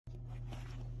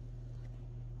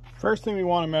First thing we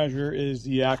want to measure is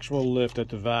the actual lift at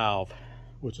the valve,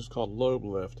 which is called lobe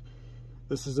lift.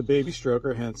 This is a baby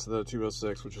stroker, hence the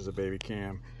 206, which is a baby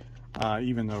cam.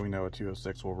 Even though we know a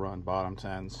 206 will run bottom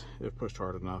 10s if pushed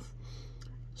hard enough.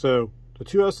 So the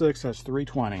 206 has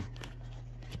 320.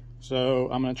 So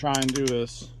I'm going to try and do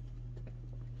this.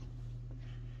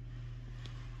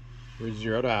 We're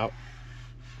zeroed out.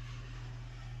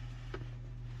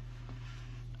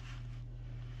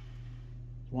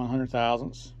 One hundred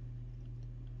thousandths,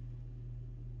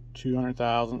 200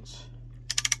 thousandths,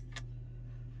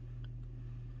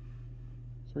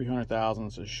 300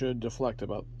 thousandths. It should deflect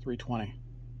about 320.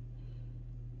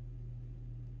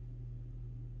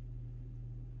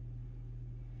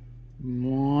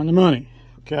 On the money.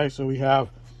 Okay, so we have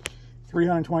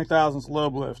 320 thousandths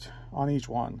lobe lift on each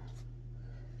one.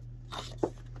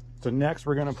 So next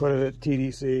we're going to put it at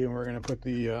TDC, and we're going to put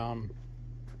the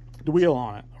wheel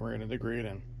on it. We're going to degree it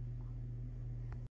in.